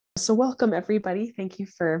So welcome everybody. Thank you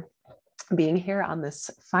for being here on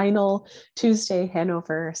this final Tuesday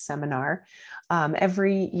Hanover seminar.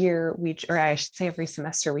 Every year, or I should say every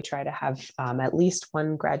semester, we try to have at least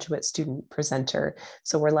one graduate student presenter.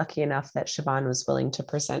 So we're lucky enough that Shivan was willing to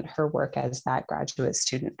present her work as that graduate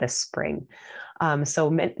student this spring. So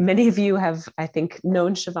many of you have, I think,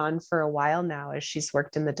 known Shivan for a while now, as she's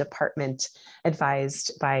worked in the department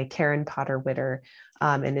advised by Karen Potter-Witter,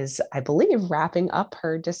 and is, I believe, wrapping up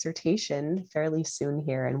her dissertation fairly soon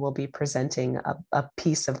here, and will be presenting a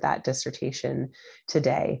piece of that dissertation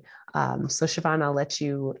today. So Shivan, I'll let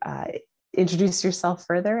you introduce yourself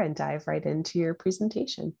further and dive right into your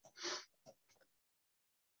presentation.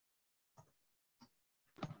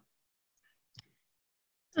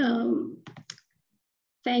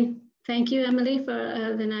 Thank you, Emily,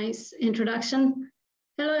 for the nice introduction.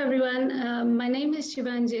 Hello, everyone. My name is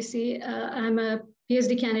Shivan JC. I'm a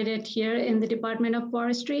PhD candidate here in the Department of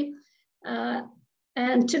Forestry.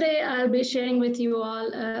 And today I'll be sharing with you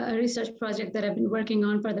all a research project that I've been working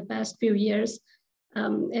on for the past few years.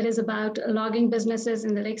 It is about logging businesses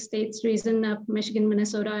in the Lake States region of Michigan,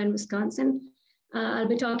 Minnesota, and Wisconsin. I'll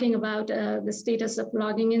be talking about the status of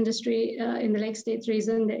logging industry in the Lake States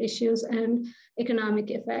region, the issues and economic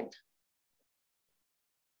effect.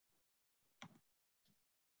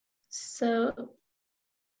 So,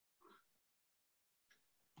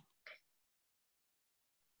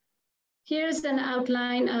 here's an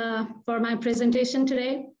outline for my presentation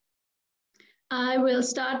today. I will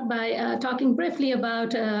start by talking briefly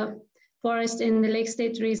about forest in the Lake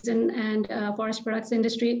States region and forest products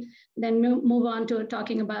industry, then move on to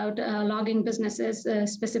talking about logging businesses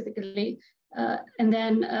specifically, and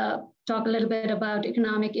then talk a little bit about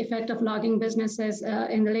economic effect of logging businesses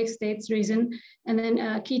in the Lake States region, and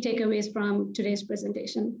then key takeaways from today's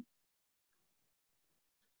presentation.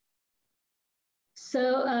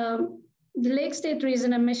 So the Lake State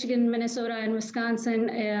region of Michigan, Minnesota, and Wisconsin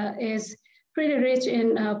is pretty rich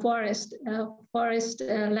in forest. Forest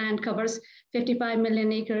land covers 55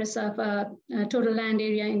 million acres of total land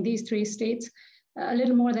area in these three states, a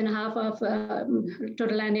little more than half of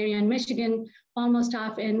total land area in Michigan, almost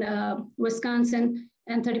half in Wisconsin,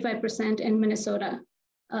 and 35% in Minnesota.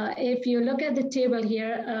 If you look at the table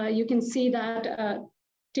here, you can see that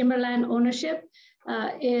timberland ownership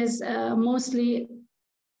is mostly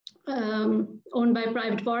owned by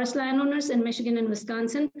private forest landowners in Michigan and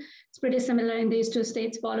Wisconsin. It's pretty similar in these two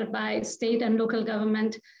states, followed by state and local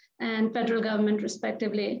government and federal government,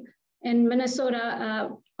 respectively. In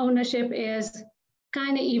Minnesota, ownership is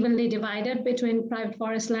kind of evenly divided between private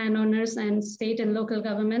forest landowners and state and local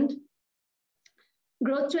government.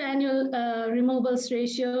 Growth to annual removables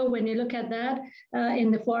ratio, when you look at that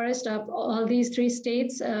in the forest of all these three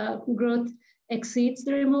states, growth exceeds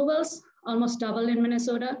the removals, almost double in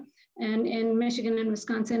Minnesota. And in Michigan and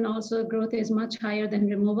Wisconsin, also growth is much higher than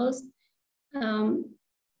removals.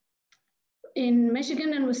 In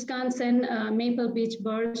Michigan and Wisconsin, maple, beech,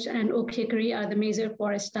 birch, and oak hickory are the major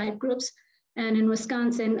forest type groups. And in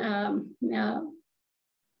Wisconsin,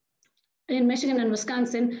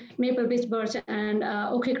 maple, beech, birch, and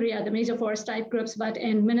oak hickory are the major forest type groups. But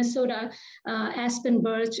in Minnesota, aspen,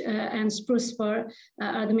 birch, and spruce fir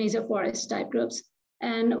are the major forest type groups.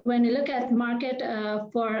 And when you look at market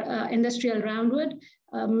for industrial roundwood,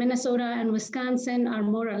 Minnesota and Wisconsin are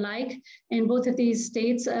more alike. In both of these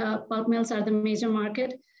states, pulp mills are the major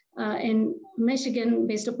market. In Michigan,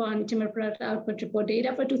 based upon timber product output report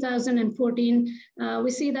data for 2014, we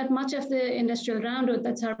see that much of the industrial roundwood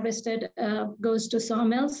that's harvested goes to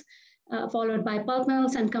sawmills, followed by pulp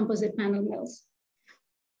mills and composite panel mills.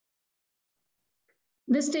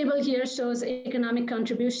 This table here shows economic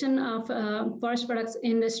contribution of forest products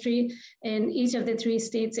industry in each of the three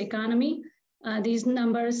states' economy. These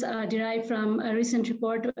numbers are derived from a recent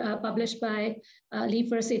report published by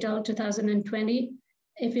Liefers et al. 2020.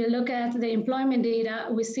 If you look at the employment data,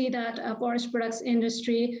 we see that forest products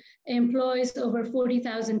industry employs over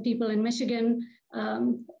 40,000 people in Michigan, a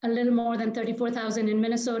little more than 34,000 in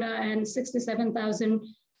Minnesota, and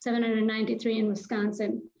 67,793 in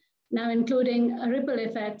Wisconsin. Now, including ripple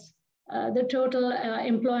effects, the total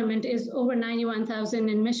employment is over 91,000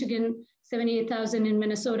 in Michigan, 78,000 in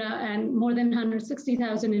Minnesota, and more than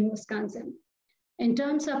 160,000 in Wisconsin. In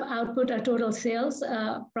terms of output or total sales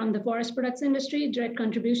from the forest products industry, direct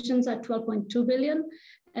contributions are 12.2 billion,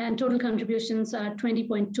 and total contributions are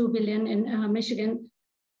 20.2 billion in Michigan.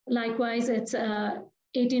 Likewise, it's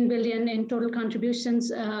 18 billion in total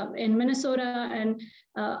contributions in Minnesota, and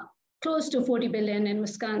close to 40 billion in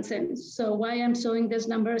Wisconsin. So why I'm showing these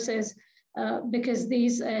numbers is because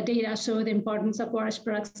these data show the importance of forest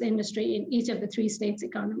products industry in each of the 3 states'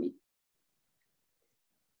 economy.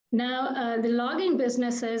 Now, the logging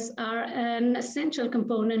businesses are an essential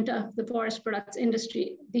component of the forest products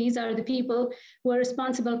industry. These are the people who are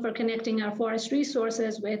responsible for connecting our forest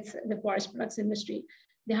resources with the forest products industry.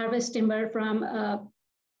 They harvest timber from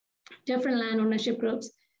different land ownership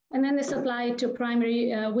groups, and then they supply it to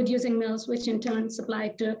primary wood-using mills, which in turn supply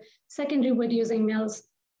it to secondary wood-using mills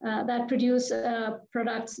that produce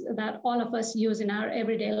products that all of us use in our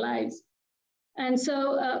everyday lives. And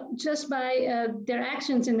so just by their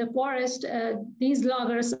actions in the forest, these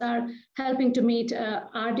loggers are helping to meet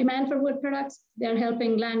our demand for wood products. They're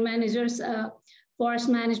helping land managers, forest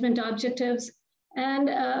management objectives. And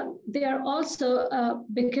they are also,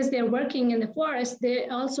 because they're working in the forest, they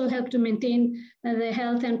also help to maintain the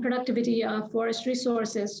health and productivity of forest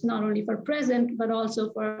resources, not only for present, but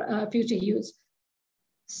also for future use.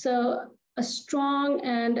 So a strong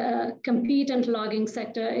and competent logging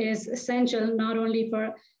sector is essential not only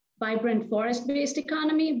for vibrant forest-based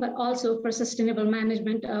economy, but also for sustainable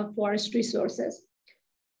management of forest resources.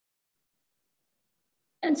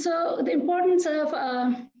 And so the importance of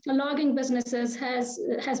logging businesses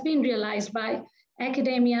has been realized by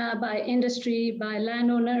academia, by industry, by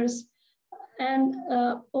landowners. And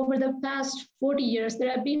over the past 40 years,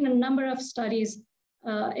 there have been a number of studies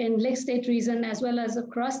in Lake State region, as well as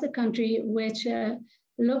across the country, which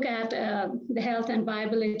look at the health and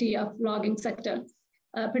viability of logging sector.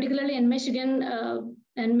 Particularly in Michigan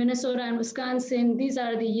and Minnesota and Wisconsin, these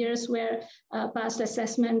are the years where past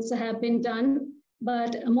assessments have been done.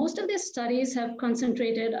 But most of these studies have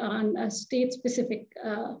concentrated on state-specific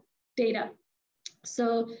data.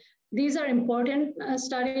 So these are important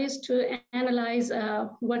studies to analyze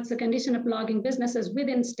what's the condition of logging businesses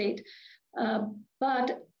within state.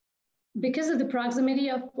 But because of the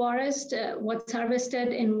proximity of forest, what's harvested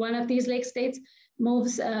in one of these lake states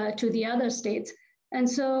moves to the other states. And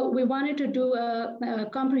so we wanted to do a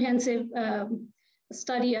comprehensive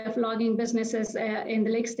study of logging businesses in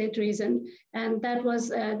the Lake State region. And that was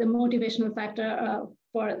the motivational factor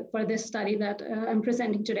for this study that I'm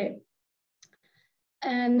presenting today.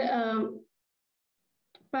 And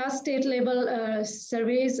past state level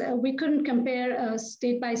surveys, we couldn't compare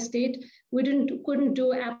state by state. We couldn't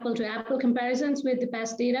do apple to apple comparisons with the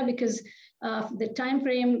past data because of the time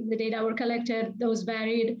frame the data were collected, those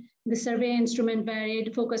varied, the survey instrument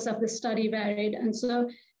varied, focus of the study varied. And so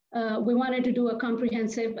we wanted to do a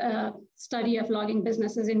comprehensive study of logging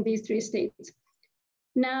businesses in these 3 states.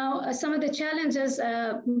 Now, some of the challenges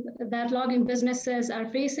that logging businesses are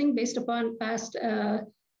facing based upon past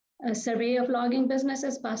survey of logging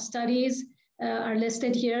businesses, past studies are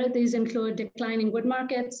listed here. These include declining wood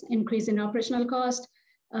markets, increase in operational cost,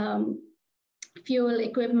 fuel,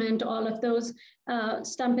 equipment, all of those,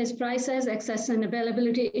 stumpage prices, access and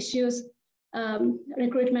availability issues,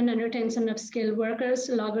 recruitment and retention of skilled workers.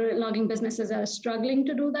 Logging businesses are struggling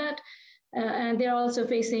to do that. And they're also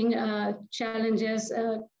facing challenges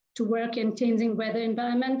to work in changing weather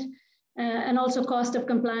environment, and also cost of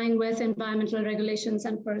complying with environmental regulations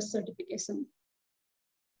and forest certification.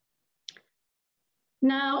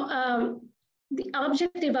 Now, the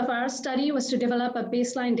objective of our study was to develop a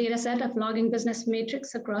baseline data set of logging business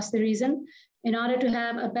matrix across the region in order to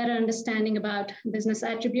have a better understanding about business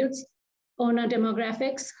attributes, owner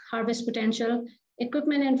demographics, harvest potential,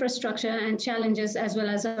 equipment infrastructure, and challenges, as well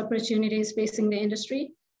as opportunities facing the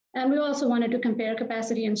industry. And we also wanted to compare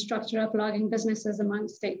capacity and structure of logging businesses among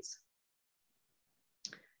states.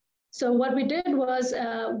 So what we did was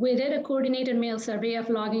we did a coordinated mail survey of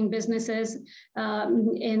logging businesses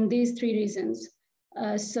in these 3 regions.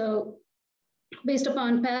 So based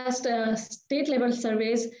upon past state level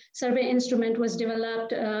surveys, survey instrument was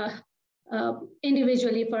developed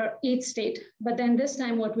individually for each state. But then this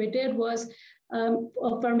time what we did was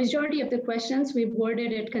for majority of the questions, we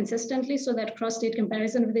worded it consistently so that cross-state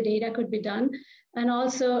comparison of the data could be done. And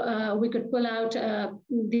also we could pull out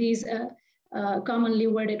these commonly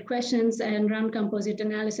worded questions and run composite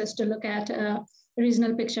analysis to look at a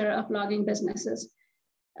regional picture of logging businesses.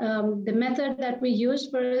 The method that we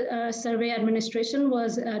used for survey administration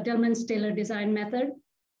was Dillman's Taylor design method.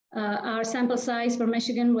 Our sample size for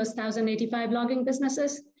Michigan was 1,085 logging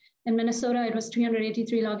businesses. In Minnesota, it was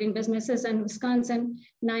 383 logging businesses, and Wisconsin,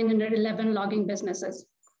 911 logging businesses.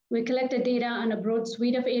 We collected data on a broad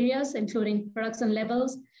suite of areas, including production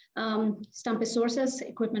levels, stumpage sources,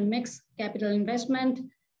 equipment mix, capital investment,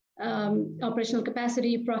 operational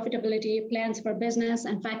capacity, profitability, plans for business,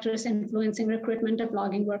 and factors influencing recruitment of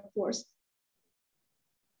logging workforce.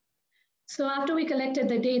 So after we collected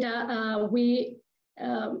the data, we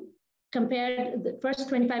compared the first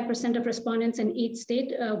 25% of respondents in each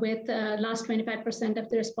state with last 25% of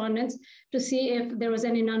the respondents to see if there was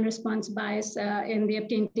any non-response bias in the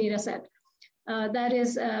obtained data set. That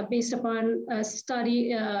is based upon a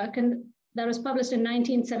study that was published in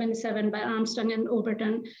 1977 by Armstrong and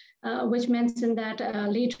Overton, which mentioned that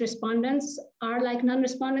late respondents are like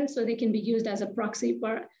non-respondents, so they can be used as a proxy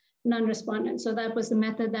for non-respondents. So that was the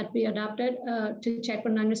method that we adopted to check for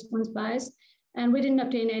non-response bias. And we didn't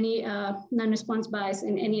obtain any non-response bias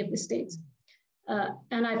in any of the states.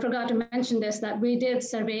 And I forgot to mention this, that we did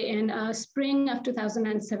survey in spring of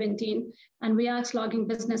 2017, and we asked logging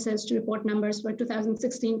businesses to report numbers for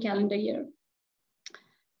 2016 calendar year.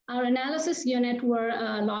 Our analysis unit were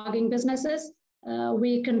logging businesses.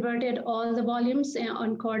 We converted all the volumes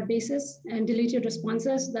on cord basis and deleted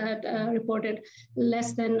responses that reported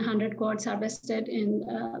less than 100 cords harvested in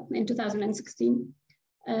 2016.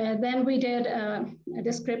 Then we did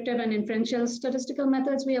descriptive and inferential statistical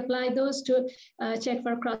methods. We applied those to check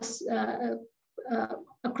for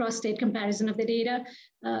cross-state comparison of the data.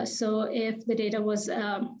 So if the data was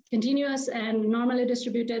continuous and normally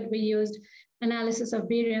distributed, we used analysis of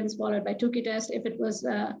variance followed by Tukey test. If it was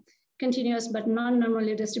continuous but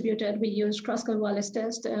non-normally distributed, we used Kroskal-Wallis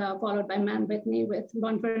test followed by Mann-Whitney with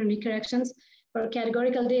Bonferroni corrections. For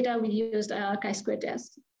categorical data, we used chi-square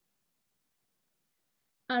test.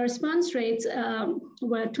 Our response rates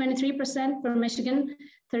were 23% for Michigan,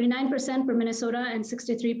 39% for Minnesota, and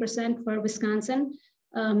 63% for Wisconsin.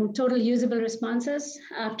 Total usable responses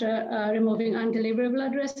after removing undeliverable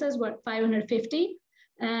addresses were 550.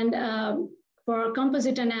 And for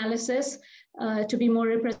composite analysis, to be more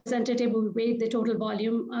representative, we weighed the total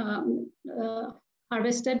volume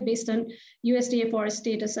harvested based on USDA Forest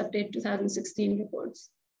Status Update 2016 reports.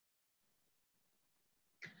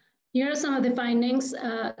 Here are some of the findings.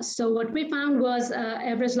 So what we found was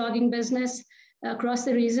average logging business across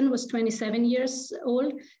the region was 27 years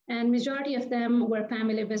old, and majority of them were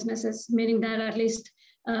family businesses, meaning that at least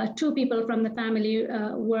 2 people from the family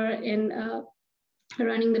were in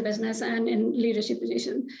running the business and in leadership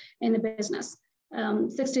position in the business.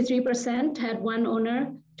 63% had 1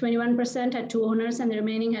 owner, 21% had 2 owners, and the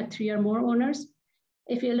remaining had 3 or more owners.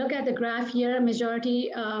 If you look at the graph here,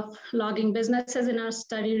 majority of logging businesses in our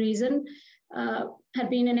study region had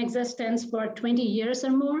been in existence for 20 years or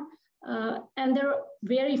more, and there are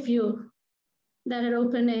very few that are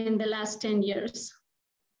open in the last 10 years.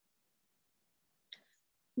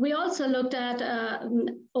 We also looked at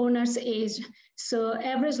owner's age. So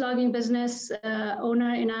average logging business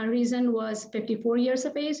owner in our region was 54 years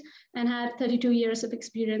of age and had 32 years of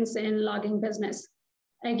experience in logging business.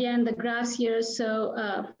 Again, the graphs here show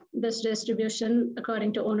this distribution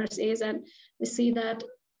according to owner's age, and we see that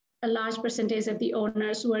a large percentage of the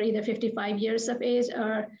owners were either 55 years of age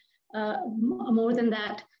or more than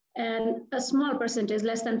that. And a small percentage,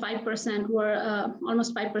 less than 5%, were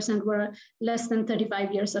almost 5% were less than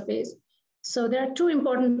 35 years of age. So there are 2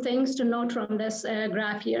 important things to note from this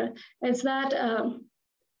graph here. It's that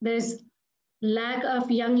there's lack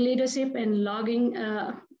of young leadership in logging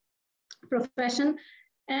profession.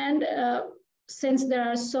 And since there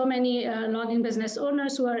are so many logging business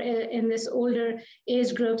owners who are in this older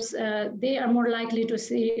age groups, they are more likely to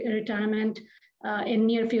see retirement in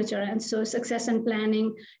near future. And so succession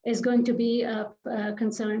planning is going to be a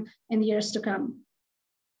concern in the years to come.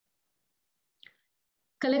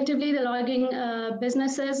 Collectively, the logging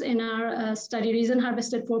businesses in our study region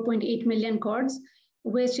harvested 4.8 million cords,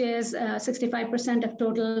 which is 65% of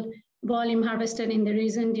total volume harvested in the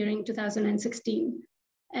region during 2016.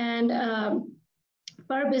 And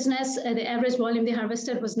per business, the average volume they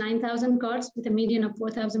harvested was 9,000 cords with a median of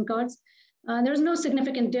 4,000 cords. There was no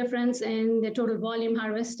significant difference in the total volume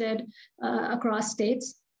harvested across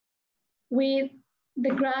states. The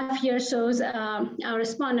graph here shows our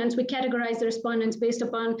respondents. We categorize the respondents based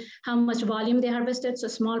upon how much volume they harvested, so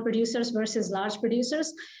small producers versus large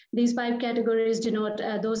producers. These 5 categories denote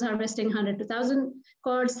those harvesting 100 to 1,000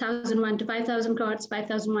 cords, 1,001 to 5,000 cords,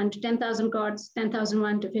 5,001 to 10,000 cords,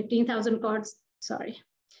 10,001 to 15,000 cords,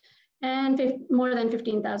 and more than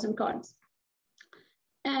 15,000 cords.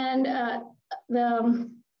 And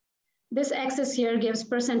this axis here gives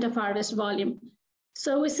percent of harvest volume.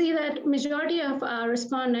 So we see that majority of our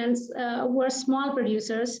respondents were small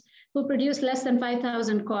producers who produced less than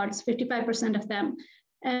 5,000 cords, 55% of them.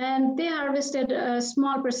 And they harvested a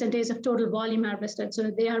small percentage of total volume harvested. So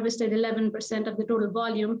they harvested 11% of the total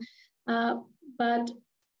volume. But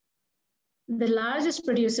the largest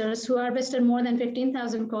producers who harvested more than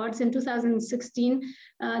 15,000 cords in 2016,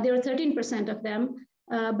 there were 13% of them,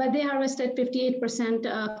 but they harvested 58%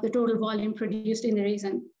 of the total volume produced in the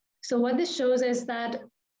region. So what this shows is that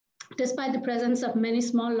despite the presence of many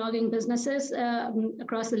small logging businesses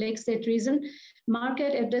across the Lake State region,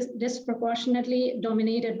 market is disproportionately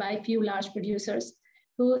dominated by few large producers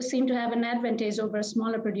who seem to have an advantage over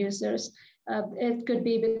smaller producers. It could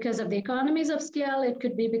be because of the economies of scale. It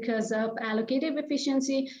could be because of allocative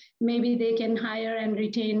efficiency. Maybe they can hire and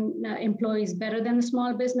retain employees better than the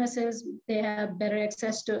small businesses. They have better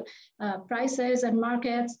access to prices and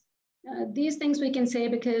markets. These things we can say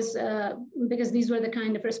because these were the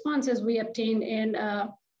kind of responses we obtained in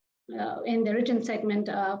the written segment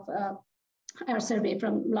of our survey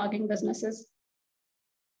from logging businesses.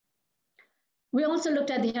 We also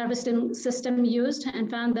looked at the harvesting system used and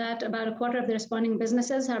found that about a quarter of the responding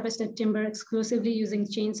businesses harvested timber exclusively using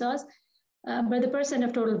chainsaws, but the percent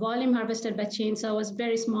of total volume harvested by chainsaw was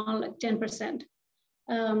very small, like 10%.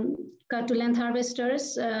 Cut to length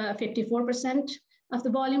harvesters, 54% of the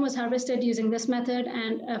volume was harvested using this method,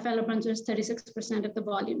 and fellow brunsers 36% of the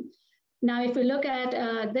volume. Now, if we look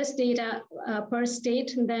at this data per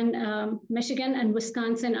state, then Michigan and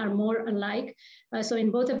Wisconsin are more alike. So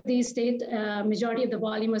in both of these states, majority of the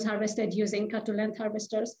volume was harvested using cut-to-length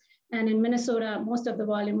harvesters. And in Minnesota, most of the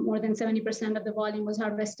volume, more than 70% of the volume was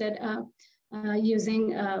harvested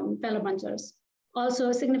using fellow brunsers. Also,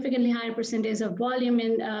 a significantly higher percentage of volume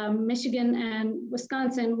in Michigan and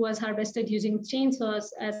Wisconsin was harvested using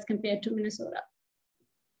chainsaws as compared to Minnesota.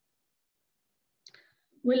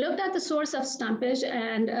 We looked at the source of stumpage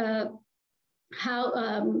and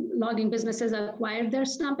how logging businesses acquired their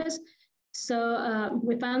stumpage. So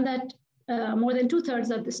we found that more than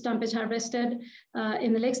 2/3 of the stumpage harvested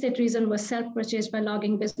in the Lake State region was self-purchased by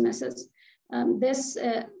logging businesses. This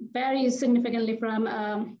varies significantly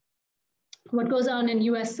from what goes on in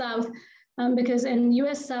US South, because in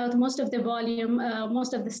US South, most of the volume,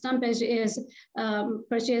 most of the stumpage is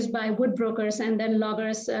purchased by wood brokers, and then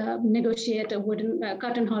loggers negotiate a wooden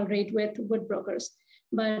cut and haul rate with wood brokers.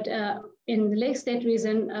 But in the Lake State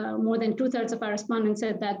region, more than 2/3 of our respondents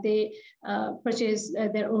said that they purchase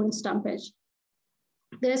their own stumpage.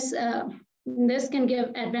 This can give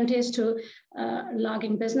advantage to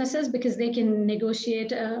logging businesses because they can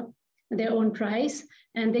negotiate their own price,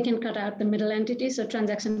 and they can cut out the middle entity, so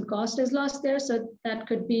transaction cost is lost there. So that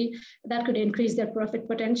could increase their profit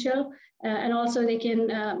potential, and also they can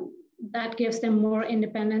that gives them more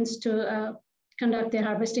independence to conduct their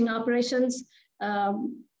harvesting operations.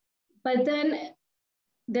 But then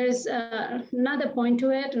there's another point to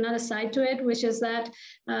it, another side to it, which is that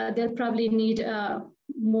they'll probably need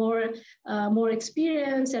more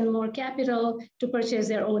experience and more capital to purchase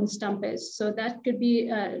their own stumpage. So that could be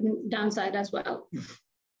a downside as well.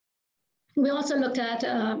 We also looked at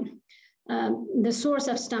the source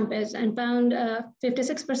of stumpage and found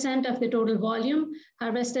 56% of the total volume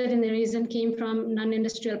harvested in the region came from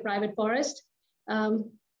non-industrial private forest.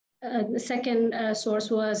 The second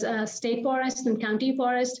source was state forest and county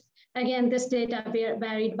forest. Again, this data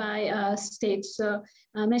varied by states. So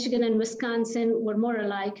Michigan and Wisconsin were more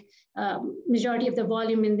alike. Majority of the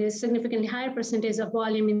volume in this, significantly higher percentage of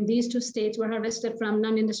volume in these two states were harvested from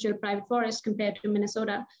non-industrial private forest compared to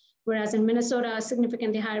Minnesota. Whereas in Minnesota, a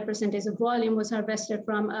significantly higher percentage of volume was harvested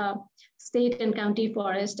from state and county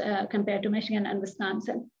forest compared to Michigan and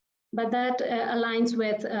Wisconsin. But that aligns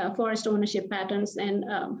with forest ownership patterns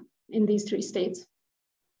in these three states.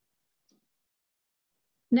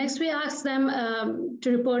 Next, we asked them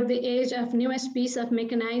to report the age of newest piece of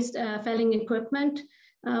mechanized felling equipment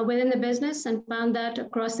within the business, and found that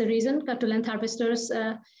across the region, cut-to-length harvesters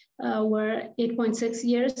were 8.6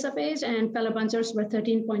 years of age, and fellow bunchers were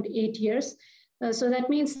 13.8 years. So that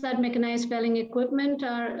means that mechanized felling equipment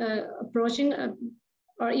are approaching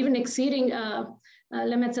or even exceeding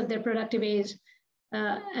limits of their productive age.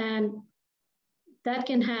 And that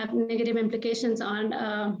can have negative implications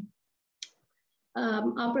on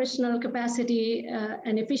operational capacity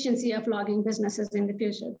and efficiency of logging businesses in the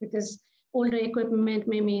future, because older equipment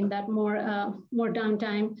may mean that more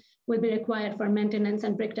downtime will be required for maintenance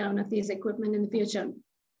and breakdown of these equipment in the future.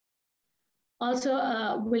 Also,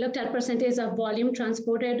 we looked at percentage of volume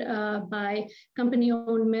transported by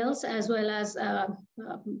company-owned mills as well as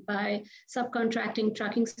by subcontracting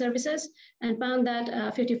trucking services, and found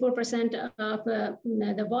that 54% of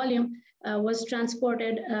the volume was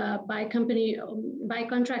transported by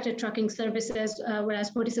contracted trucking services,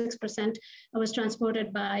 whereas 46% was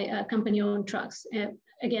transported by company-owned trucks.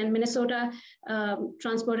 Again, Minnesota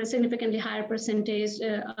transported a significantly higher percentage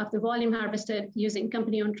of the volume harvested using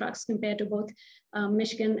company-owned trucks compared to both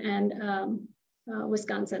Michigan and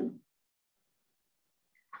Wisconsin.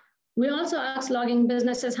 We also asked logging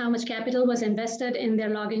businesses how much capital was invested in their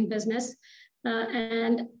logging business.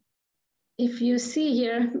 And if you see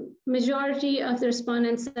here, majority of the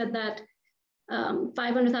respondents said that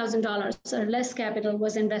 $500,000 or less capital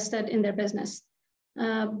was invested in their business.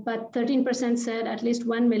 But 13% said at least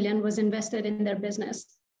 1 million was invested in their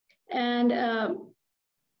business. And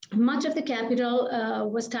much of the capital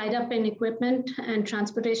was tied up in equipment and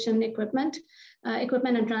transportation equipment,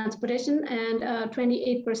 and transportation, and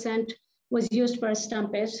 28% was used for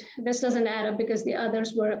stumpage. This doesn't add up because the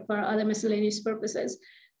others were for other miscellaneous purposes.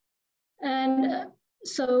 And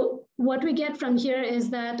so what we get from here is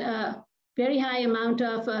that very high amount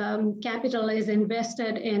of capital is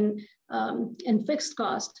invested in fixed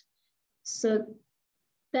cost. So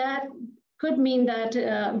that could mean that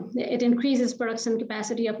it increases production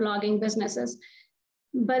capacity of logging businesses.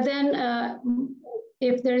 But then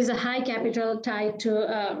if there is a high capital tied to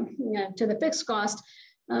the fixed cost,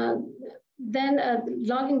 then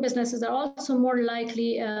logging businesses are also more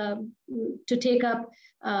likely to take up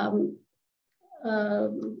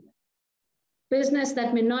business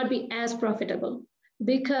that may not be as profitable,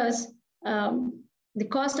 because the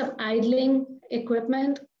cost of idling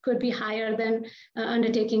equipment could be higher than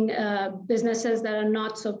undertaking businesses that are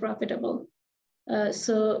not so profitable.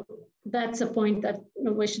 So that's a point that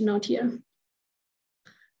we should note here.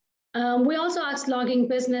 We also asked logging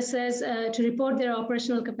businesses to report their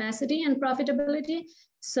operational capacity and profitability.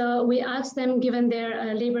 So we asked them, given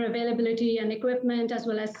their labor availability and equipment, as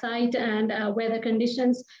well as site and weather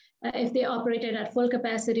conditions, if they operated at full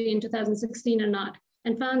capacity in 2016 or not,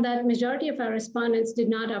 and found that majority of our respondents did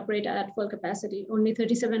not operate at full capacity. Only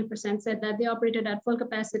 37% said that they operated at full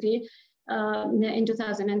capacity in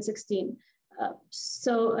 2016.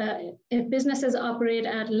 So if businesses operate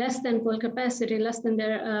at less than full capacity, less than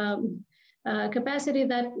their capacity,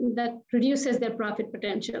 that reduces their profit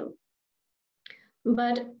potential.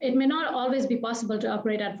 But it may not always be possible to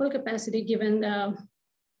operate at full capacity given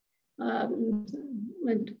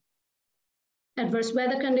adverse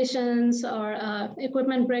weather conditions or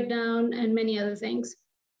equipment breakdown and many other things.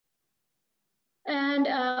 And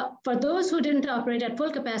for those who didn't operate at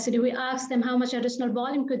full capacity, we asked them how much additional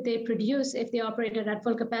volume could they produce if they operated at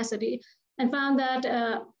full capacity, and found that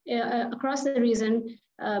across the region,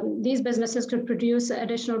 these businesses could produce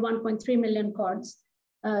additional 1.3 million cords.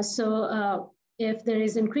 So if there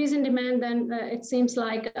is increase in demand, then it seems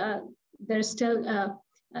like there's still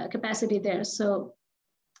capacity there. So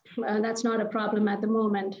that's not a problem at the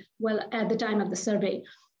moment, well, at the time of the survey.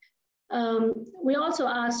 We also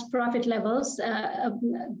asked profit levels.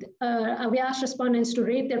 We asked respondents to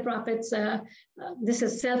rate their profits. This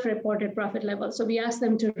is self-reported profit level. So we asked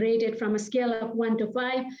them to rate it from a scale of 1 to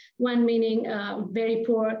 5, 1 meaning very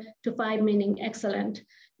poor to 5 meaning excellent.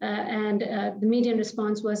 And the median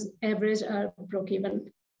response was average or broke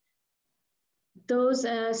even. Those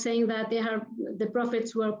saying that the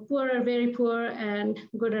profits were poor or very poor and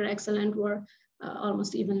good or excellent were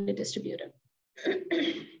almost evenly distributed.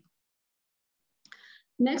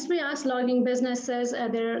 Next, we asked logging businesses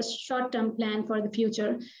their short-term plan for the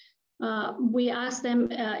future. We asked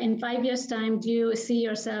them in 5 years' time, do you see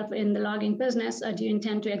yourself in the logging business, or do you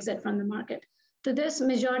intend to exit from the market? To this,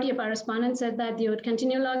 majority of our respondents said that they would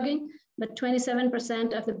continue logging, but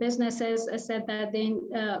 27% of the businesses said that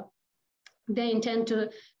they intend to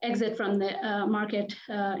exit from the market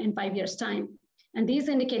in 5 years' time. And these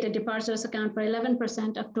indicated departures account for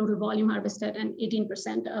 11% of total volume harvested and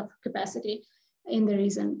 18% of capacity in the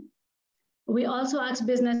region. We also asked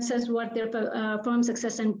businesses what their firm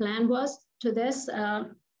succession plan was. To this,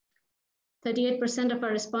 38% of our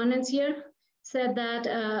respondents here said that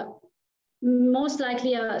most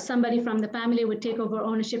likely somebody from the family would take over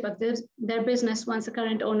ownership of their business once the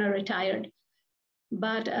current owner retired.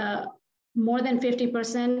 But more than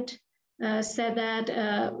 50% said that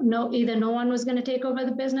either no one was going to take over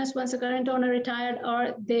the business once the current owner retired,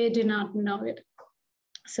 or they did not know it.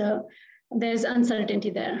 So there's uncertainty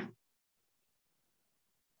there.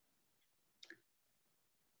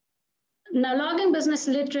 Now, logging business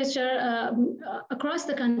literature across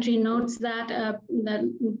the country notes that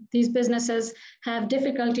these businesses have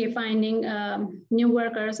difficulty finding new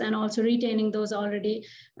workers and also retaining those already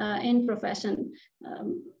in profession.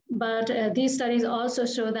 But these studies also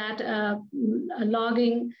show that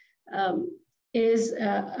logging is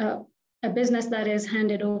a business that is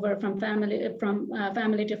handed over from family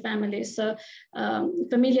to family. So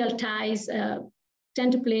familial ties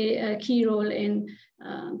tend to play a key role in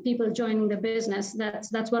people joining the business.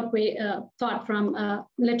 That's what we thought from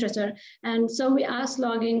literature. And so we asked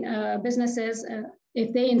logging businesses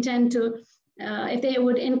if they intend to, if they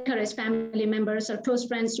would encourage family members or close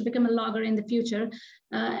friends to become a logger in the future.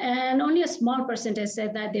 And only a small percentage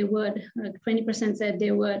said that they would, 20% said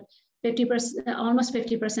they would. 50%, almost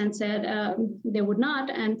 50% said they would not,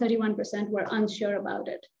 and 31% were unsure about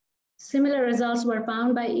it. Similar results were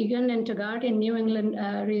found by Egan and Taggart in New England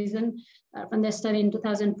region from their study in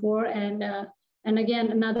 2004. And again,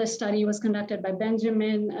 another study was conducted by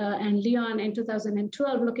Benjamin and Leon in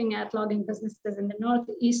 2012, looking at logging businesses in the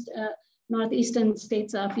northeastern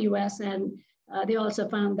states of US. And they also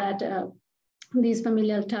found that these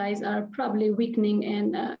familial ties are probably weakening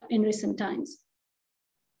in recent times.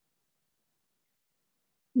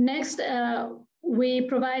 Next, we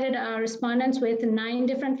provided our respondents with 9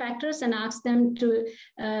 different factors and asked them to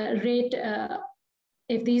rate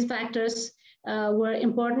if these factors were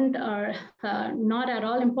important or not at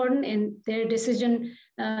all important in their decision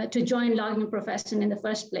to join logging profession in the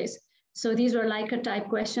first place. So these were Likert type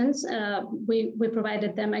questions. We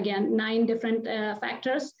provided them, again, 9 different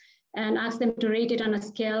factors and asked them to rate it on a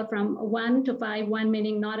scale from 1 to 5, 1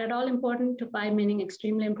 meaning not at all important to 5 meaning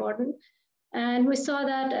extremely important. And we saw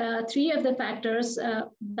that 3 of the factors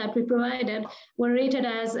that we provided were rated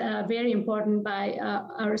as very important by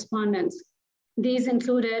our respondents. These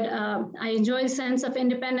included, I enjoy a sense of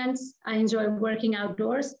independence, I enjoy working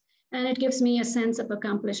outdoors, and it gives me a sense of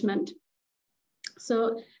accomplishment.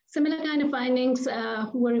 So similar kind of findings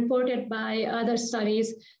were reported by other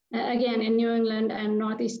studies, again, in New England and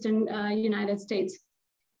Northeastern United States.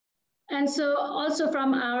 And so also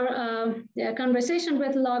from our conversation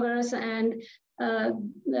with loggers and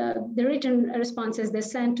the written responses they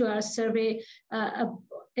sent to our survey,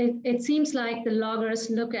 it seems like the loggers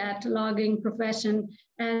look at logging profession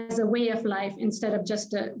as a way of life instead of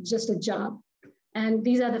just a job. And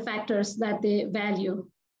these are the factors that they value: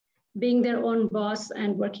 being their own boss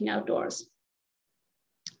and working outdoors.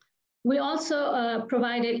 We also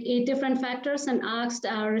provided 8 different factors and asked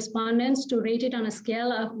our respondents to rate it on a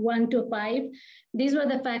scale of 1 to 5. These were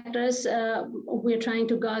the factors we're trying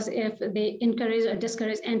to gauge if they encourage or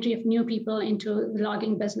discourage entry of new people into the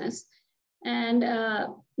logging business. And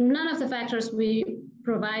none of the factors we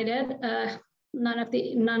provided, none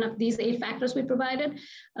of these 8 factors we provided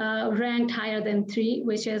ranked higher than 3,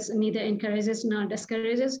 which is neither encourages nor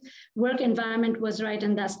discourages. Work environment was right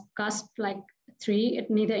in that cusp, like 3. It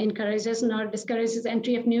neither encourages nor discourages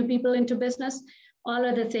entry of new people into business. All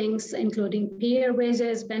other things, including peer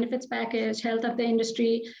wages, benefits package, health of the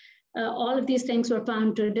industry, all of these things were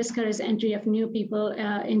found to discourage entry of new people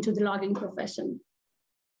into the logging profession.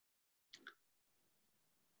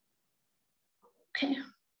 Okay,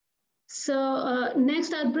 so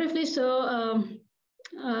next I'll briefly show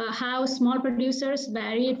how small producers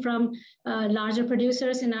varied from larger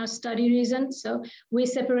producers in our study region. So we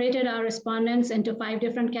separated our respondents into 5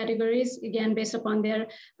 different categories, again, based upon their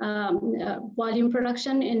volume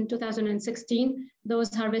production in 2016.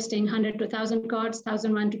 Those harvesting 100 to 1,000 cards,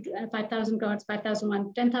 1,001 to 5,000 cards, 5,001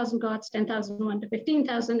 to 10,000 cards, 10,001 to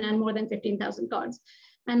 15,000, and more than 15,000 cards.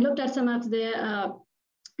 And looked at some of the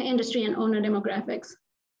industry and owner demographics.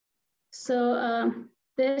 So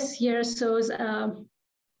this here shows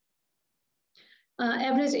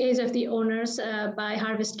average age of the owners by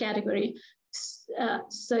harvest category.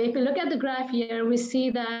 So if you look at the graph here, we see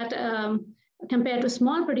that compared to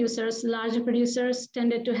small producers, larger producers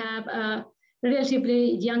tended to have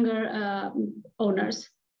relatively younger owners.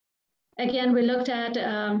 Again, we looked at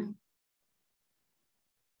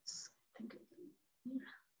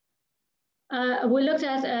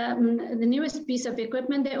the newest piece of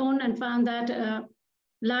equipment they own and found that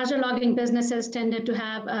larger logging businesses tended to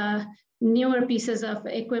have newer pieces of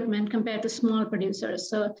equipment compared to small producers.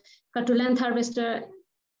 So cut to length harvester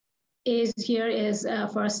age here is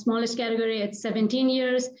for smallest category, it's 17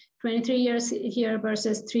 years, 23 years here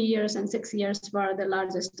versus 3 years and 6 years for the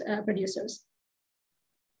largest producers.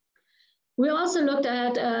 We also looked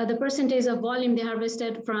at the percentage of volume they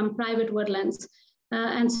harvested from private woodlands.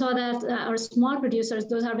 And saw that our small producers,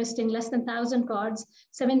 those harvesting less than 1,000 cards,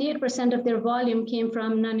 78% of their volume came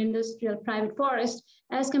from non-industrial private forest,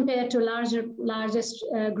 as compared to largest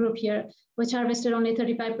group here, which harvested only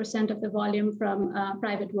 35% of the volume from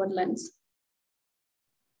private woodlands.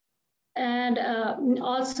 And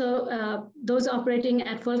also those operating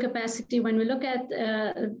at full capacity, when we look at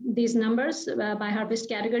these numbers by harvest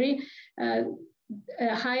category, a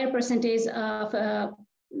higher percentage of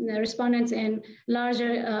respondents in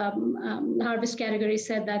larger harvest categories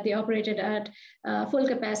said that they operated at full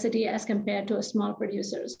capacity as compared to small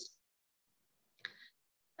producers.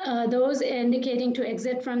 Those indicating to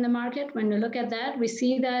exit from the market, when we look at that, we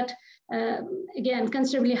see that, again,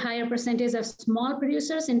 considerably higher percentage of small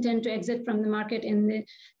producers intend to exit from the market in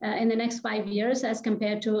the next 5 years as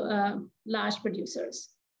compared to large producers.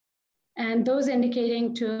 And those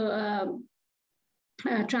indicating to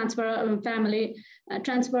transfer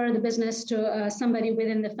the business to somebody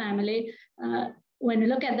within the family. When we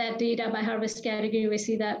look at that data by harvest category, we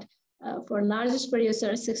see that for largest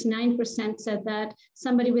producers, 69% said that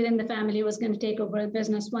somebody within the family was going to take over the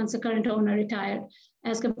business once the current owner retired,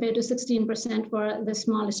 as compared to 16% for the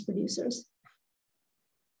smallest producers.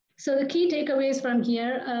 So the key takeaways from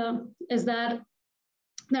here is that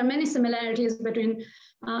there are many similarities between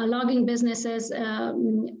logging businesses,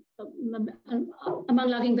 among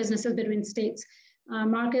logging businesses between states.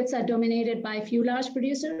 Markets are dominated by a few large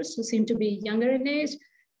producers who seem to be younger in age,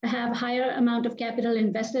 have higher amount of capital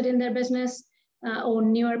invested in their business,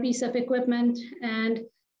 own newer piece of equipment, and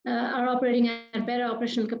are operating at better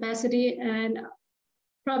operational capacity and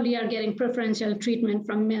probably are getting preferential treatment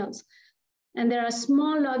from mills. And there are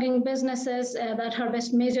small logging businesses that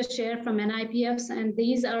harvest major share from NIPFs, and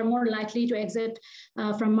these are more likely to exit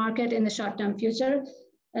from market in the short-term future.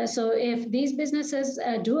 So if these businesses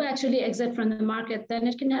do actually exit from the market, then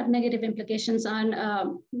it can have negative implications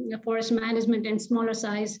on forest management in smaller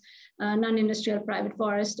size, non-industrial private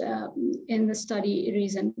forest in the study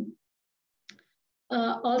region.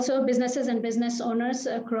 Also, businesses and business owners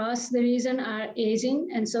across the region are aging,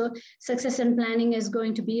 and so succession planning is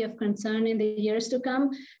going to be of concern in the years to come.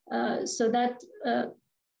 So that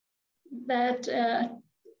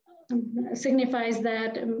signifies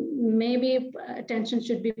that maybe attention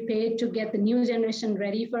should be paid to get the new generation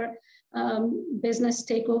ready for business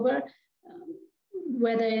takeover,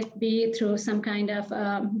 whether it be through some kind of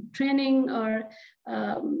training or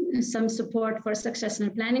some support for succession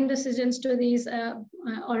planning decisions to these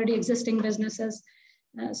already existing businesses.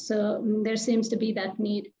 So there seems to be that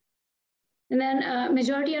need. And then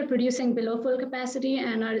majority are producing below full capacity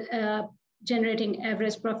and are generating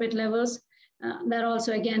average profit levels. That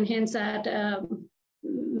also again hints at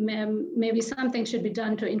maybe something should be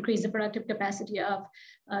done to increase the productive capacity of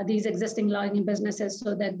these existing logging businesses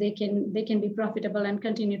so that they can be profitable and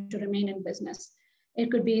continue to remain in business. It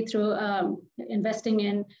could be through investing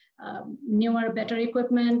in newer, better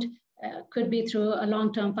equipment, could be through a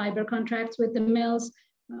long-term fiber contracts with the mills,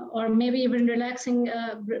 or maybe even relaxing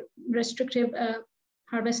restrictive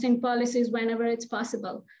harvesting policies whenever it's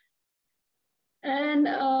possible. And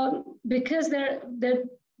because there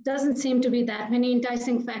doesn't seem to be that many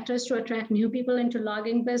enticing factors to attract new people into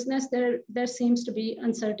logging business, there seems to be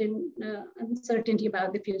uncertainty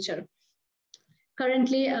about the future.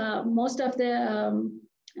 Currently, most of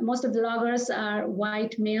the loggers are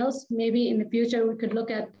white males. Maybe in the future we could look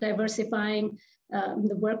at diversifying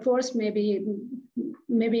the workforce, maybe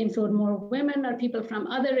include more women or people from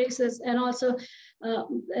other races, and also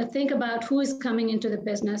think about who is coming into the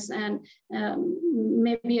business and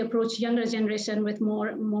maybe approach younger generation with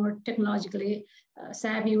more technologically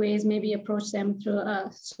savvy ways, maybe approach them through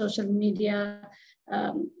social media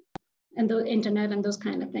and the internet and those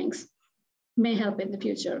kind of things. May help in the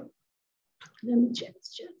future. Let me check.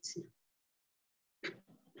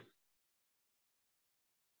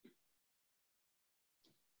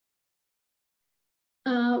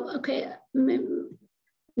 Okay,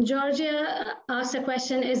 Georgia asked a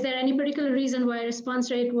question, is there any particular reason why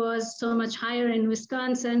response rate was so much higher in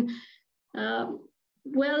Wisconsin?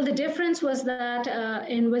 Well, the difference was that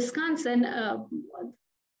in Wisconsin,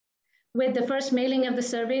 with the first mailing of the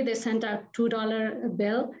survey, they sent out $2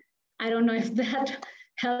 bill. I don't know if that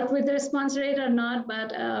helped with the response rate or not,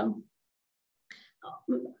 but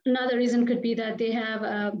another reason could be that they have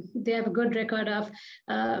a good record of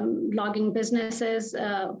logging businesses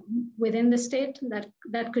within the state.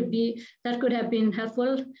 That could have been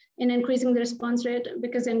helpful in increasing the response rate,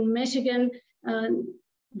 because in Michigan,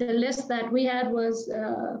 the list that we had was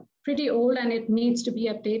pretty old and it needs to be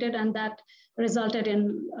updated, and that resulted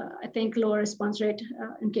in I think lower response rate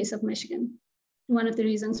in case of Michigan. One of the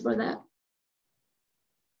reasons for that.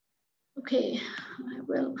 Okay, I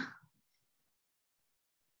will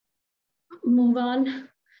move on.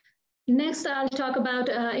 Next, I'll talk about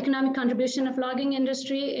economic contribution of logging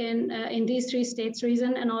industry in these three states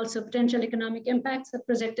region, and also potential economic impacts of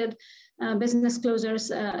projected business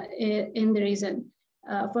closures in the region.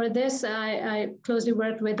 For this, I closely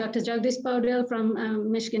worked with Dr. Jagdish Paudel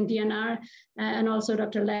from Michigan DNR and also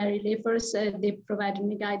Dr. Larry Leifers. They provided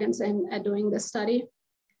me guidance in doing this study.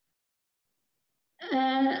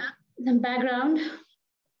 The background,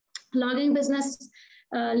 logging business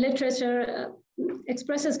literature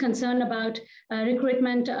expresses concern about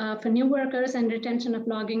recruitment for new workers and retention of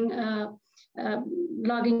logging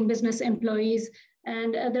business employees.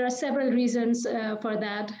 And there are several reasons for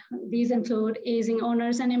that. These include aging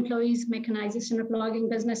owners and employees, mechanization of logging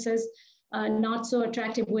businesses, not so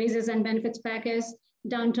attractive wages and benefits package,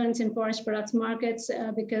 downturns in forest products markets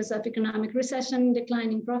because of economic recession,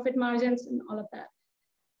 declining profit margins, and all of that.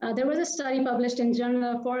 There was a study published in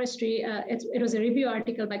Journal of Forestry. It was a review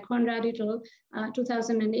article by Conrad et al.,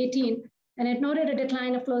 2018, and it noted a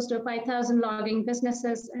decline of close to 5,000 logging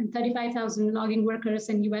businesses and 35,000 logging workers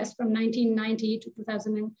in US from 1990 to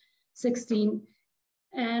 2016.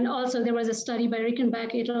 And also there was a study by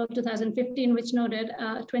Rickenbach et al. 2015, which noted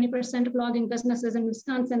 20% of logging businesses in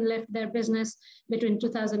Wisconsin left their business between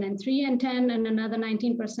 2003 and 10, and another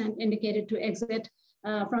 19% indicated to exit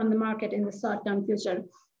from the market in the short-term future.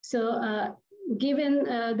 So given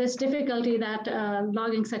this difficulty that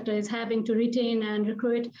logging sector is having to retain and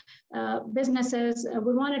recruit businesses,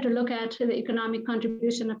 we wanted to look at the economic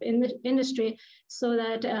contribution of industry so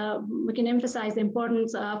that we can emphasize the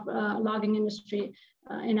importance of logging industry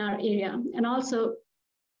in our area. And also,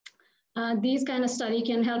 these kind of study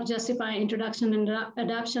can help justify introduction and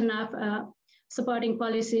adoption of supporting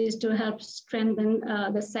policies to help strengthen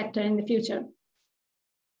the sector in the future.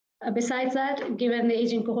 Besides that, given the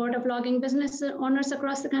aging cohort of logging business owners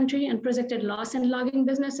across the country and projected loss in logging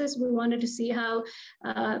businesses, we wanted to see how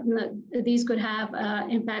these could have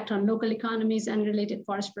impact on local economies and related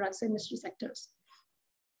forest products industry sectors.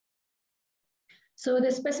 So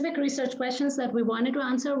the specific research questions that we wanted to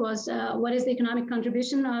answer was, what is the economic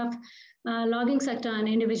contribution of logging sector on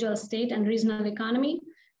individual state and regional economy?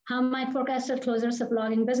 How might forecasted closures of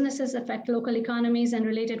logging businesses affect local economies and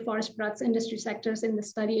related forest products industry sectors in the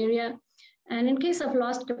study area? And in case of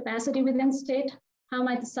lost capacity within state, how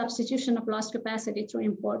might the substitution of lost capacity through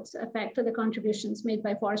imports affect the contributions made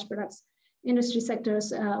by forest products industry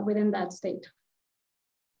sectors within that state?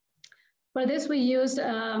 For this, we used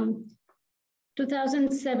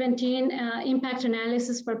 2017 impact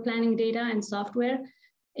analysis for planning data and software.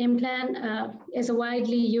 IMPLAN is a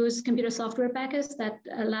widely used computer software package that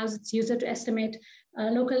allows its user to estimate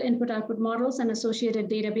local input-output models and associated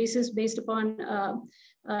databases based upon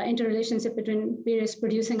interrelationship between various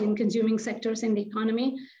producing and consuming sectors in the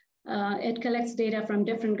economy. It collects data from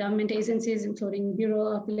different government agencies, including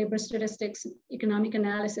Bureau of Labor Statistics, Economic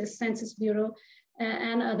Analysis, Census Bureau,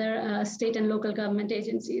 and other state and local government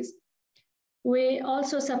agencies. We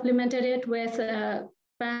also supplemented it with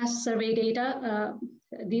past survey data.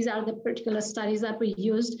 These are the particular studies that we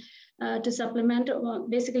used to supplement.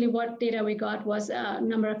 Basically, what data we got was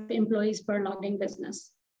number of employees per logging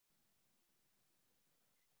business.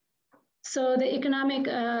 So the economic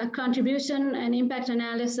contribution and impact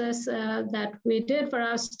analysis that we did for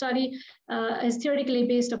our study is theoretically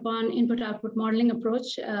based upon input-output modeling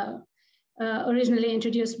approach, originally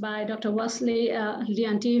introduced by Dr. Wesley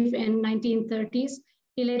Leontief in 1930s.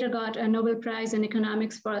 He later got a Nobel Prize in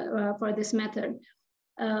economics for this method.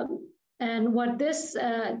 And what this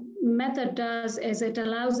method does is it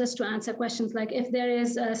allows us to answer questions like, if there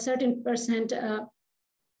is a certain percent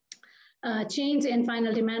change in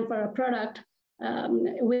final demand for a product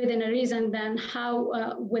within a region, then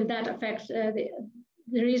how will that affect the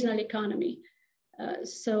regional economy?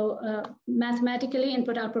 So mathematically,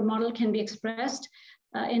 input-output model can be expressed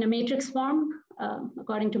in a matrix form,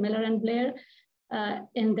 according to Miller and Blair.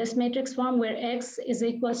 In this matrix form, where X is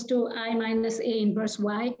equals to I minus A inverse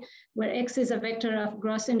Y, where X is a vector of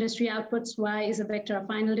gross industry outputs, Y is a vector of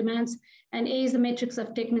final demands, and A is the matrix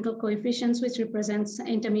of technical coefficients, which represents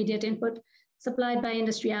intermediate input supplied by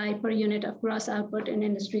industry I per unit of gross output in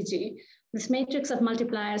industry G. This matrix of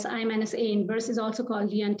multipliers I minus A inverse is also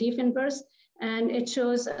called Leontief inverse, and it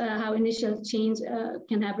shows how initial change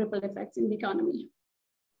can have ripple effects in the economy.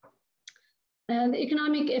 The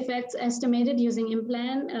economic effects estimated using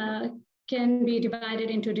IMPLAN can be divided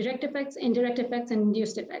into direct effects, indirect effects, and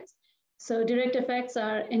induced effects. So direct effects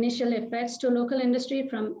are initial effects to local industry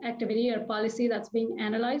from activity or policy that's being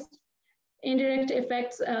analyzed. Indirect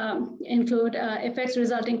effects include effects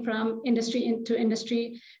resulting from industry to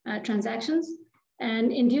industry transactions.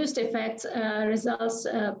 And induced effects results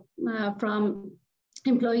from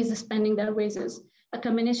employees spending their wages. A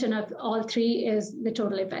combination of all three is the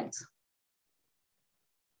total effects.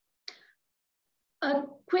 A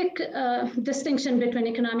quick distinction between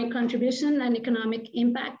economic contribution and economic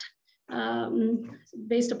impact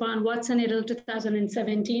based upon Watson et al.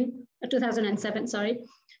 2007, sorry.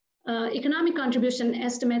 Economic contribution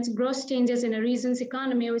estimates gross changes in a region's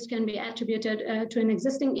economy, which can be attributed to an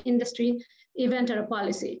existing industry, event, or a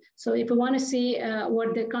policy. So if we want to see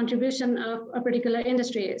what the contribution of a particular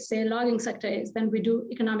industry is, say logging sector is, then we do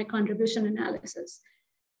economic contribution analysis.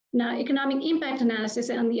 Now, economic impact analysis,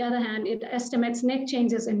 on the other hand, it estimates net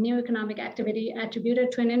changes in new economic activity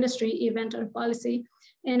attributed to an industry, event, or policy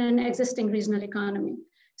in an existing regional economy.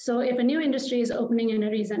 So if a new industry is opening in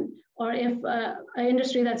a region, or if an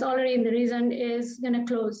industry that's already in the region is going to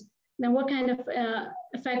close, then what kind of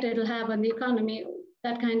effect it will have on the economy.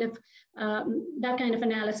 That kind of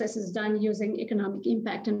analysis is done using economic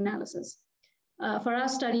impact analysis. For our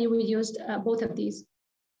study, we used both of these.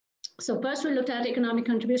 So first, we looked at economic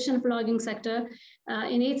contribution of logging sector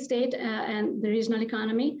in each state and the regional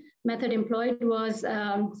economy. Method employed was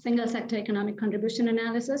single sector economic contribution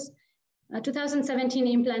analysis. 2017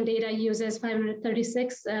 in-plan data uses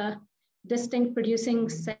 536 distinct producing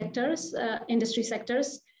sectors, industry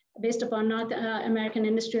sectors, based upon North American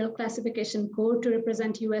Industrial Classification Code to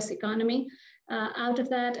represent US economy. Out of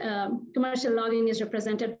that, commercial logging is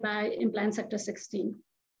represented by in-plan sector 16.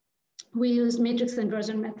 We used matrix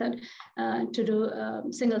inversion method to do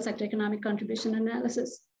single sector economic contribution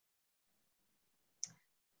analysis.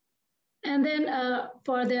 And then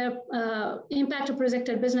for the impact of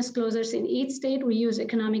projected business closures in each state, we use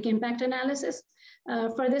economic impact analysis.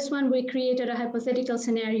 For this one, we created a hypothetical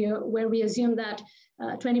scenario where we assume that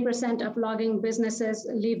 20% of logging businesses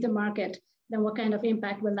leave the market. Then what kind of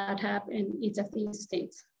impact will that have in each of these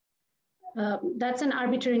states? That's an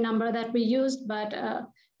arbitrary number that we used, but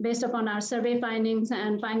based upon our survey findings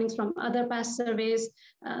and findings from other past surveys,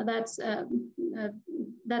 that's a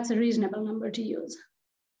reasonable number to use.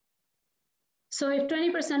 So if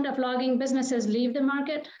 20% of logging businesses leave the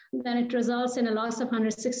market, then it results in a loss of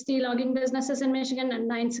 160 logging businesses in Michigan and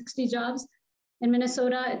 960 jobs. In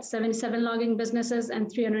Minnesota, it's 77 logging businesses and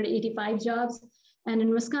 385 jobs. And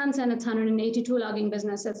in Wisconsin, it's 182 logging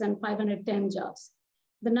businesses and 510 jobs.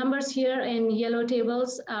 The numbers here in yellow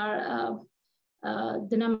tables are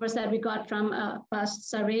the numbers that we got from past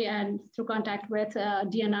survey and through contact with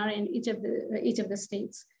DNR in each of the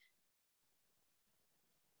states.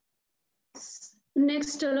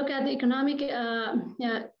 Next, to look at the economic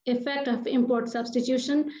effect of import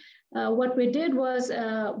substitution. What we did was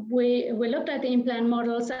we looked at the in-plan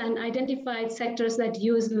models and identified sectors that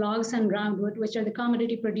use logs and roundwood, which are the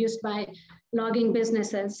commodity produced by logging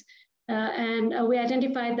businesses. And we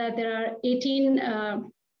identified that there are 18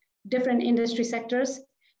 different industry sectors,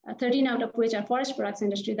 13 out of which are forest products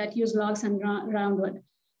industry that use logs and roundwood.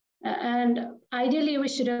 And ideally, we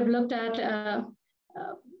should have looked at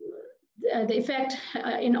the effect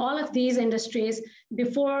in all of these industries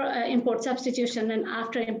before import substitution and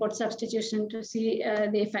after import substitution to see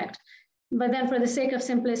the effect. But then for the sake of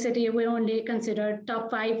simplicity, we only considered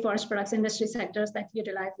top 5 forest products industry sectors that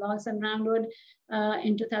utilize logs and roundwood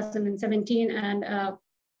in 2017 and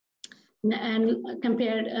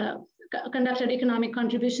compared, conducted economic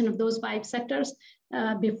contribution of those 5 sectors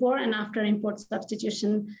before and after import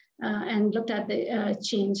substitution and looked at the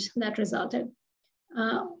change that resulted.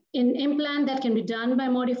 In in-plan, that can be done by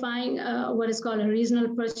modifying what is called a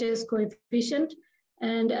regional purchase coefficient.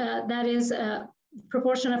 And that is a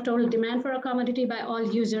proportion of total demand for a commodity by all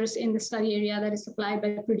users in the study area that is supplied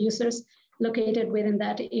by producers located within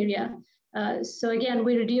that area. So again,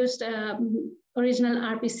 we reduced original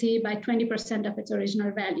RPC by 20% of its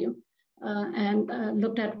original value and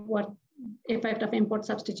looked at what effect of import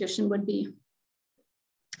substitution would be.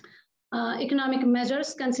 Economic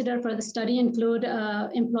measures considered for the study include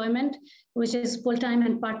employment, which is full-time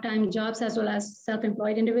and part-time jobs, as well as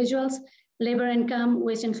self-employed individuals, labor income,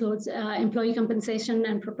 which includes employee compensation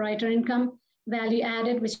and proprietor income, value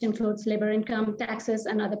added, which includes labor income, taxes,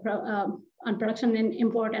 and other on production and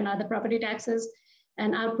import and other property taxes,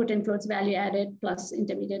 and output includes value added plus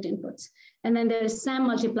intermediate inputs. And then there is SAM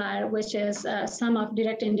multiplier, which is sum of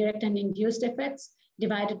direct, indirect, and induced effects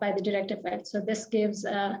divided by the direct effect. So this gives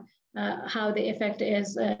how the effect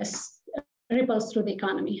is ripples through the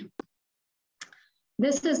economy.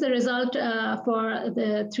 This is the result for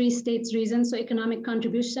the 3 states region. So economic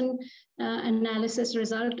contribution analysis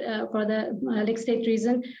result for the Lake State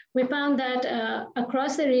region. We found that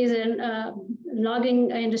across the region,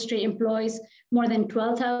 logging industry employs more than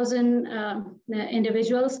 12,000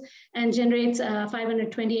 individuals and generates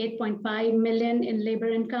 528.5 million in labor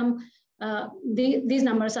income. These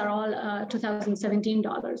numbers are all 2017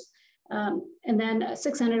 dollars. And then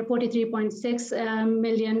 643.6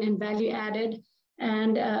 million in value added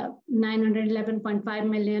and 911.5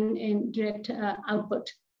 million in direct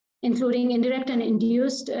output, including indirect and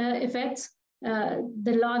induced effects.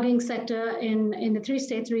 The logging sector in the 3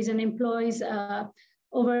 states region employs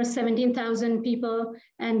over 17,000 people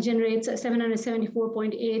and generates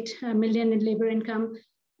 774.8 million in labor income,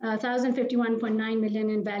 1,051.9 million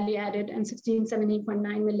in value added, and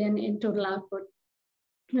 1,670.9 million in total output.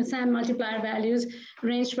 The SAM multiplier values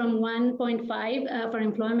range from 1.5 for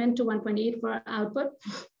employment to 1.8 for output.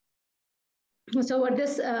 So what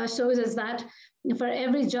this shows is that for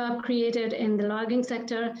every job created in the logging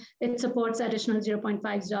sector, it supports additional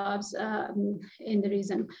 0.5 jobs in the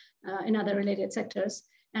region in other related sectors.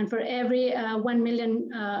 And for every 1 million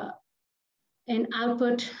in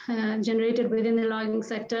output generated within the logging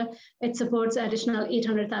sector, it supports additional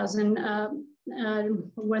 800,000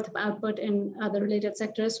 worth of output in other related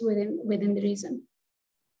sectors within the region.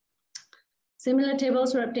 Similar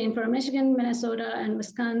tables were obtained for Michigan, Minnesota, and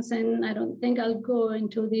Wisconsin. I don't think I'll go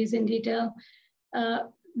into these in detail.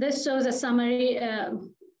 This shows a summary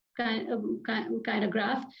kind of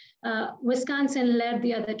graph. Wisconsin led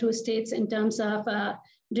the other two states in terms of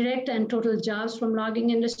direct and total jobs from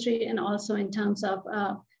logging industry, and also in terms of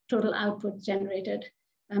total output generated.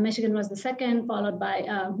 Michigan was the second, followed by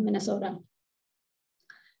Minnesota.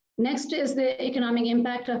 Next is the economic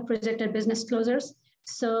impact of projected business closures.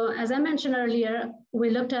 So as I mentioned earlier, we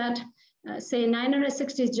looked at, say,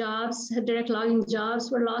 960 jobs, direct logging jobs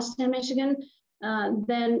were lost in Michigan.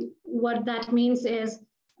 Then what that means is,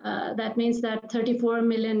 that 34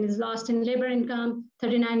 million is lost in labor income,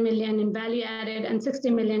 39 million in value added, and 60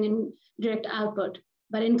 million in direct output.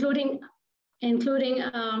 But including indirect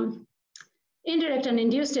and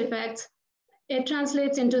induced effects, it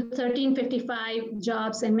translates into 1355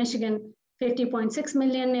 jobs in Michigan, 50.6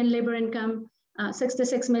 million in labor income,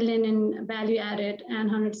 66 million in value added, and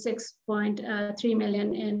 106.3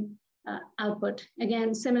 million in output.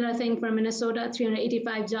 Again, similar thing for Minnesota,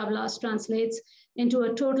 385 job loss translates into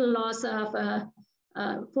a total loss of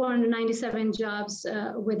 497 jobs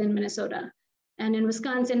within Minnesota. And in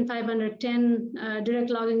Wisconsin, 510 direct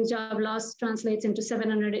logging job loss translates into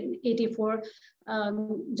 784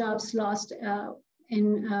 jobs lost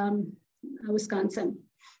in Wisconsin.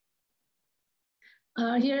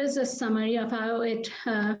 Here is a summary of how it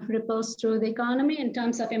ripples through the economy in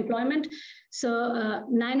terms of employment. So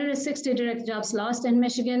 960 direct jobs lost in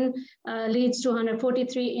Michigan leads to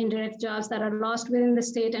 143 indirect jobs that are lost within the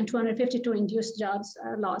state, and 252 induced jobs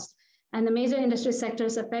are lost. And the major industry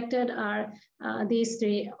sectors affected are these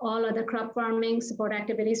three: all other crop farming, support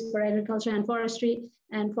activities for agriculture and forestry,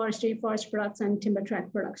 forest products, and timber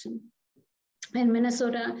tract production. In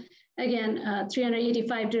Minnesota, again,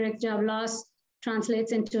 385 direct job loss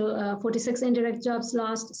translates into 46 indirect jobs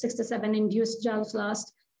lost, 67 induced jobs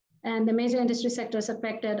lost. And the major industry sectors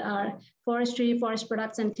affected are forestry, forest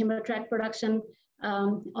products, and timber tract production,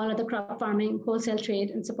 all of the crop farming, wholesale trade,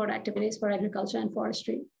 and support activities for agriculture and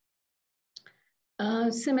forestry.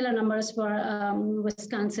 Similar numbers for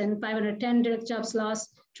Wisconsin: 510 direct jobs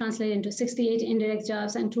lost translate into 68 indirect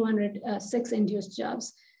jobs and 206 induced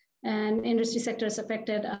jobs. And industry sectors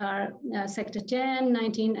affected are sector 10,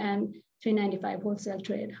 19, and 395 wholesale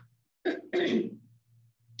trade.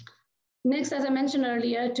 Next, as I mentioned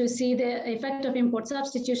earlier, to see the effect of import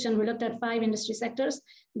substitution, we looked at 5 industry sectors.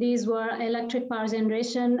 These were electric power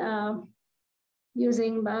generation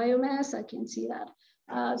using biomass, I can see that.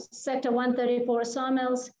 Sector 134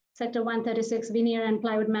 sawmills, Sector 136 veneer and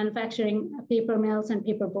plywood manufacturing, paper mills and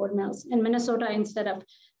paperboard mills. In Minnesota, instead of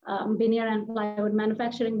veneer and plywood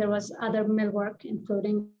manufacturing, there was other mill work,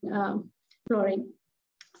 including flooring.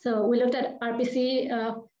 So we looked at RPC,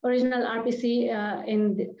 original RPC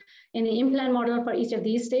in the in-plan model for each of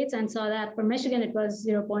these states, and saw that for Michigan, it was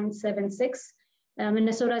 0.76,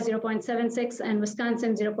 Minnesota 0.76, and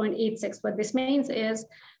Wisconsin 0.86. What this means is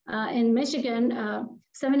in Michigan,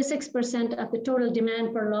 76% of the total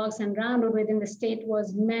demand for logs and roundwood within the state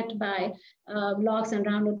was met by logs and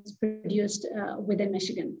roundwoods produced within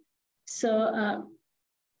Michigan. So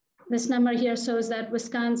this number here shows that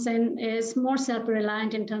Wisconsin is more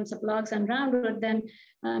self-reliant in terms of logs and roundwood than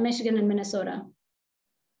Michigan and Minnesota.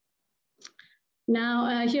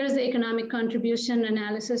 Now, here's the economic contribution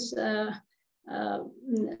analysis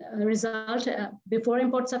result before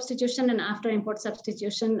import substitution and after import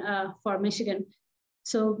substitution for Michigan.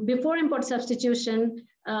 So before import substitution,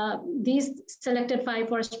 these selected 5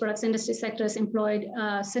 forest products industry sectors employed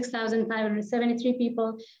 6,573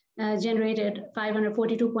 people, generated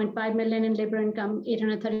 542.5 million in labor income,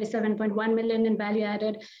 837.1 million in value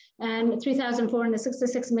added, and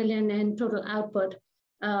 3,466 million in total output.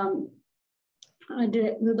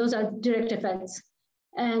 Those are direct effects.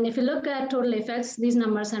 And if you look at total effects, these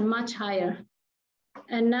numbers are much higher.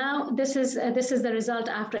 And now this is the result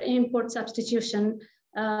after import substitution.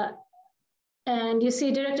 And you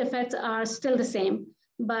see direct effects are still the same.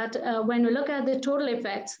 But when we look at the total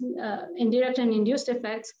effects, indirect and induced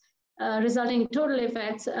effects, resulting total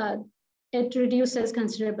effects, it reduces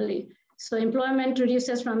considerably. So employment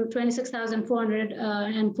reduces from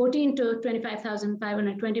 26,414 to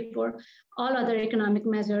 25,524. All other economic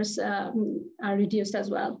measures are reduced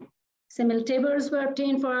as well. Similar tables were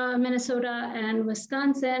obtained for Minnesota and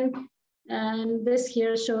Wisconsin. And this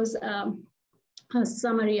here shows a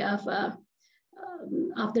summary of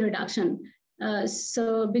the reduction.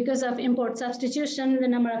 So because of import substitution, the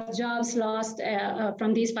number of jobs lost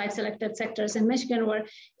from these 5 selected sectors in Michigan were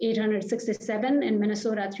 867, in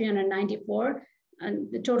Minnesota 394,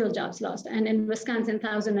 and the total jobs lost. And in Wisconsin,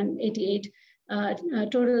 1,088.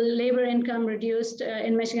 Total labor income reduced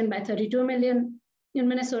in Michigan by 32 million, in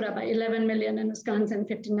Minnesota by 11 million, in Wisconsin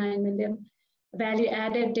 59 million. Value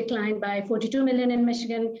added declined by 42 million in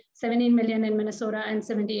Michigan, 17 million in Minnesota, and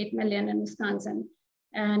 78 million in Wisconsin.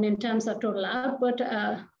 And in terms of total output,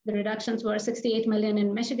 the reductions were 68 million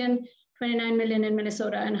in Michigan, 29 million in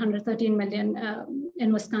Minnesota, and 113 million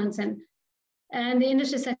in Wisconsin. And the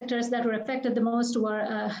industry sectors that were affected the most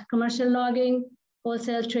were commercial logging,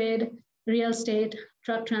 wholesale trade, real estate,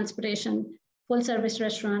 truck transportation, full service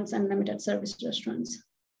restaurants, and limited service restaurants.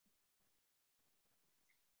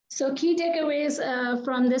 So key takeaways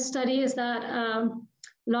from this study is that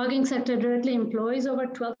logging sector directly employs over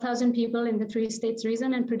 12,000 people in the 3 states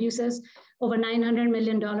region and produces over $900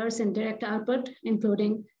 million in direct output,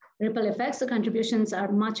 including ripple effects. The contributions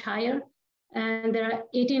are much higher. And there are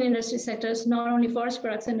 18 industry sectors, not only forest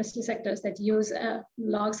products industry sectors that use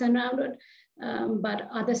logs and roundwood, but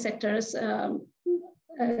other sectors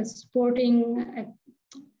sporting,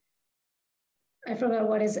 I forgot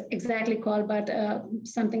what is exactly called, but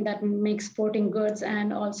something that makes sporting goods,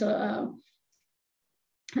 and also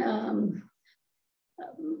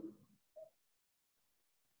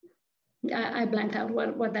I blanked out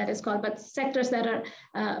what that is called, but sectors that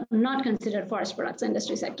are not considered forest products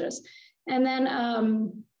industry sectors. And then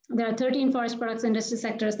there are 13 forest products industry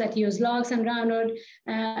sectors that use logs and roundwood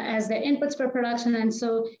as their inputs for production. And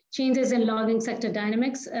so changes in logging sector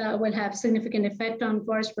dynamics will have significant effect on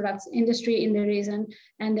forest products industry in the region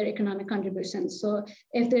and their economic contributions. So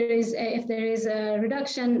if there is a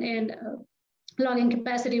reduction in logging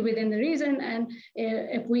capacity within the region, and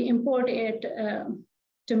if we import it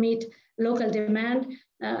to meet local demand,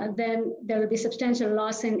 then there will be substantial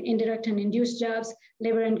loss in indirect and induced jobs,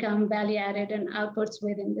 labor income, value added, and outputs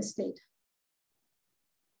within the state.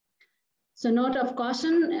 So note of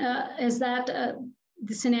caution is that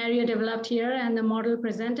the scenario developed here and the model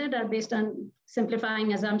presented are based on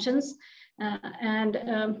simplifying assumptions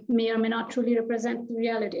and may or may not truly represent the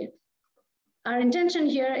reality. Our intention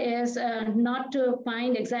here is not to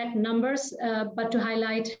find exact numbers, but to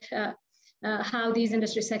highlight how these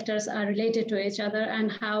industry sectors are related to each other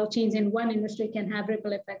and how change in one industry can have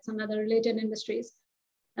ripple effects on other related industries.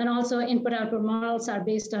 And also input-output models are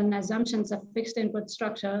based on assumptions of fixed input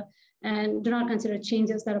structure and do not consider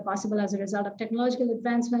changes that are possible as a result of technological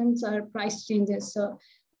advancements or price changes. So,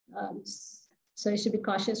 so you should be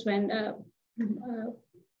cautious when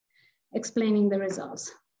explaining the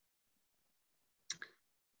results.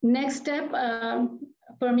 Next step,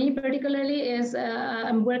 for me particularly, is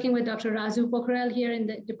I'm working with Dr. Raju Pokhrel here in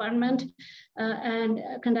the department and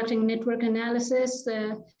conducting network analysis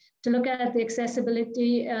to look at the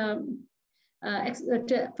accessibility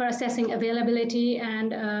for assessing availability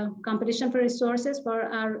and competition for resources for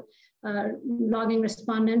our logging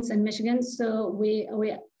respondents in Michigan. So we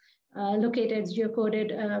located, geocoded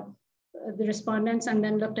the respondents and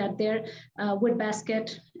then looked at their wood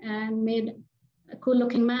basket and made a cool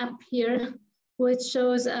looking map here, which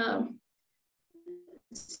shows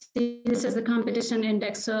this is the competition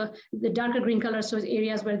index. So the darker green color shows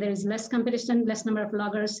areas where there is less competition, less number of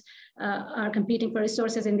loggers are competing for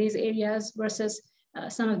resources in these areas versus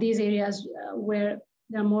some of these areas where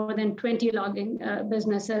there are more than 20 logging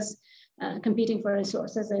businesses competing for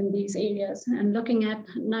resources in these areas, and looking at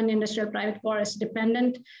non-industrial private forest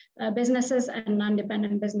dependent businesses and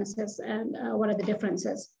non-dependent businesses and what are the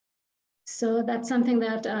differences. So that's something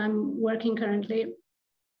that I'm working currently.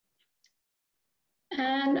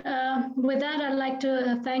 And with that, I'd like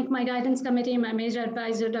to thank my guidance committee, my major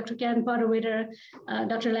advisor, Dr. Karen Potter-Witter,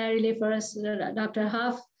 Dr. Larry Liefers, Dr.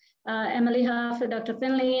 Huff, Emily Huff, Dr.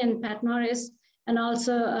 Finley, and Pat Norris, and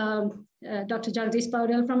also Dr. Jagdish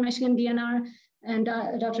Paudel from Michigan DNR, and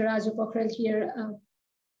Dr. Raju Pokhrel here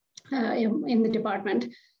in the department.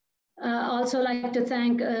 Also like to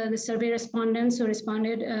thank the survey respondents who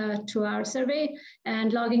responded to our survey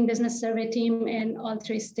and logging business survey team in all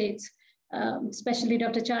 3 states. Especially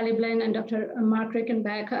Dr. Charlie Blaine and Dr. Mark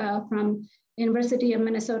Rickenbach from University of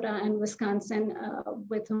Minnesota and Wisconsin,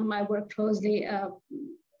 with whom I worked closely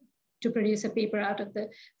to produce a paper out of the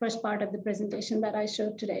first part of the presentation that I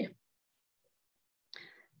showed today.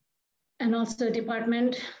 And also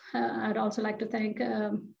department, I'd also like to thank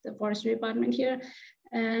the forestry department here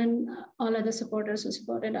and all other supporters who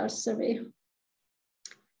supported our survey.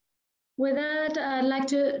 With that, I'd like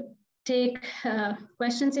to take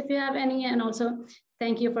questions if you have any, and also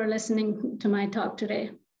thank you for listening to my talk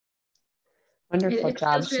today. Wonderful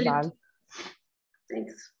job, Shivan.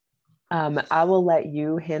 Thanks. I will let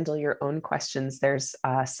you handle your own questions. There's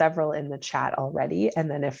several in the chat already.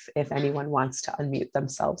 And then if anyone wants to unmute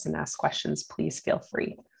themselves and ask questions, please feel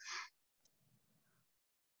free.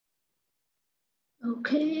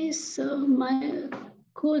 Okay, so my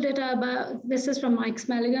cool data about, this is from Mike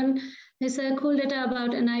Smaligan. He said, cool data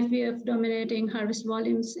about an IPF dominating harvest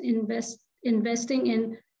volumes, investing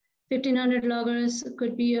in 1,500 loggers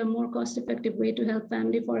could be a more cost-effective way to help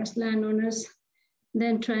family forest landowners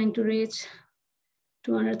than trying to reach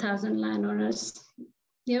 200,000 landowners.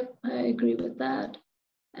 Yep, I agree with that.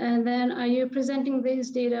 And then, are you presenting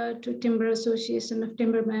these data to Timber Association of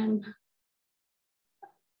Timbermen?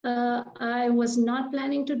 I was not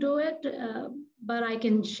planning to do it, but I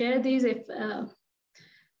can share these if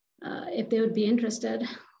they would be interested.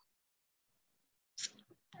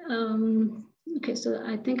 Okay, so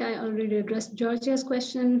I think I already addressed Georgia's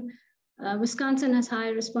question. Wisconsin has high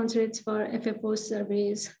response rates for FFO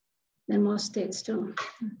surveys than most states too.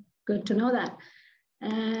 Good to know that.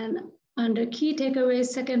 And under key takeaways,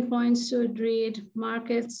 second point should read,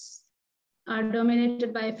 markets are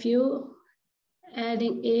dominated by a few,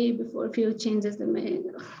 adding A before few changes the made.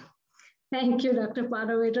 Thank you, Dr.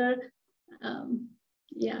 Padovator.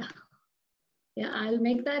 Yeah, I'll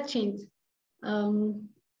make that change.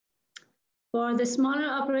 For the smaller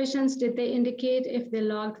operations, did they indicate if they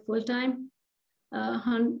logged full-time?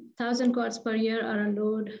 1,000 cords per year or a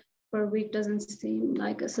load per week doesn't seem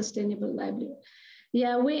like a sustainable livelihood.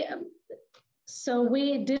 Yeah, we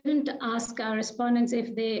didn't ask our respondents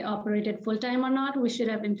if they operated full-time or not. We should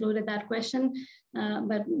have included that question,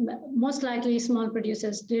 but most likely small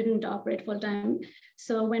producers didn't operate full-time.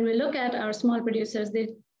 So when we look at our small producers,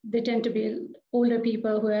 they tend to be older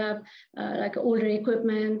people who have like older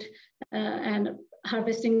equipment and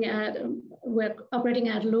harvesting we're operating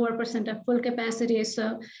at lower percent of full capacity.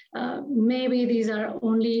 So maybe these are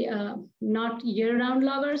only not year-round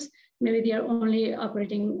loggers. Maybe they are only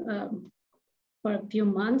operating for a few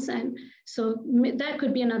months. And so that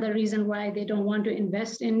could be another reason why they don't want to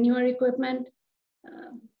invest in newer equipment,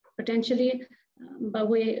 potentially, but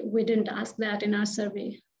we didn't ask that in our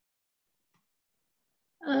survey.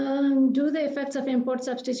 Do the effects of import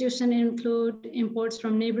substitution include imports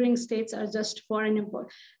from neighboring states or just foreign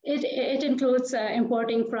import? It includes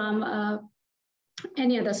importing from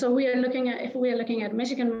any other. So if we are looking at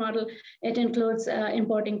Michigan model, it includes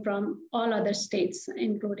importing from all other states,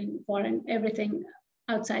 including foreign, everything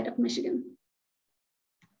outside of Michigan.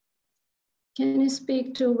 Can you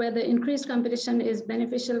speak to whether increased competition is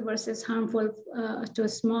beneficial versus harmful to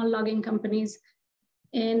small logging companies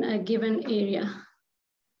in a given area?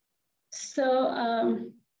 So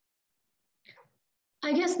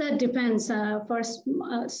I guess that depends. For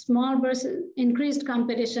small versus increased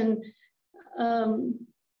competition,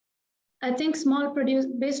 I think small produce,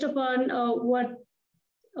 based upon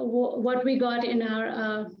what we got in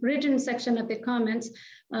our written section of the comments,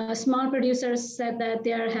 small producers said that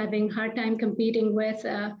they are having hard time competing with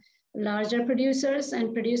larger producers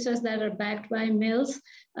and producers that are backed by mills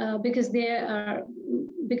because they are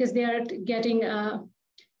getting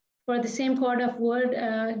for the same cord of wood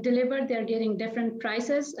delivered, they're getting different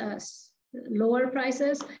prices, lower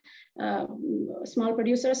prices. Small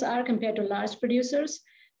producers are compared to large producers,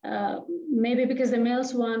 maybe because the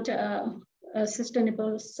mills want a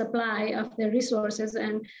sustainable supply of their resources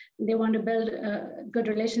and they want to build a good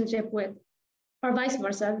relationship with, or vice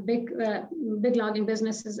versa. Big logging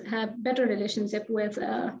businesses have better relationship with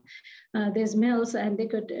these mills, and they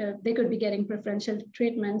could be getting preferential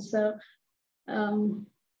treatment.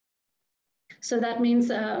 So that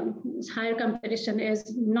means higher competition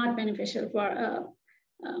is not beneficial for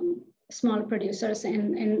small producers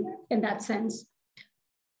in that sense.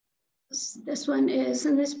 This one is,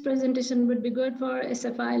 and this presentation would be good for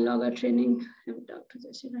SFI logger training. I have Dr.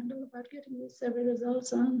 Shivan about getting these survey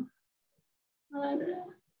results on.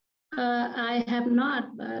 I have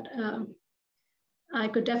not, but I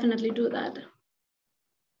could definitely do that.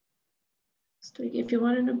 So if you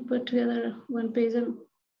wanted to put together one page,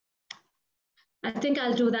 I think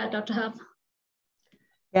I'll do that, Dr. Huff.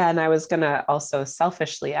 Yeah, and I was going to also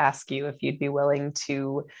selfishly ask you if you'd be willing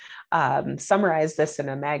to summarize this in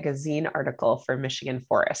a magazine article for Michigan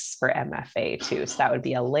Forests for MFA too. So that would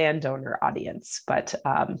be a landowner audience, but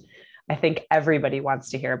I think everybody wants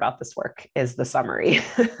to hear about this work is the summary.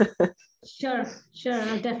 Sure,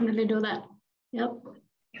 I'll definitely do that. Yep.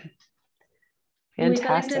 We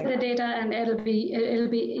collected the data, and it'll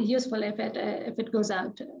be useful if it goes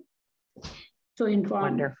out to inform.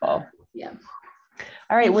 Wonderful. Yeah.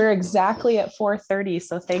 All right, we're exactly at 4:30,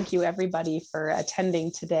 so thank you everybody for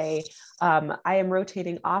attending today. I am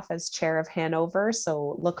rotating off as chair of Hanover,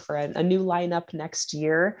 so look for a new lineup next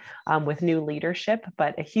year with new leadership,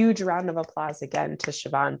 but a huge round of applause again to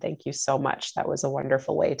Shivan. Thank you so much. That was a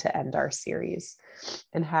wonderful way to end our series,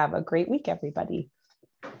 and have a great week, everybody.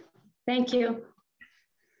 Thank you.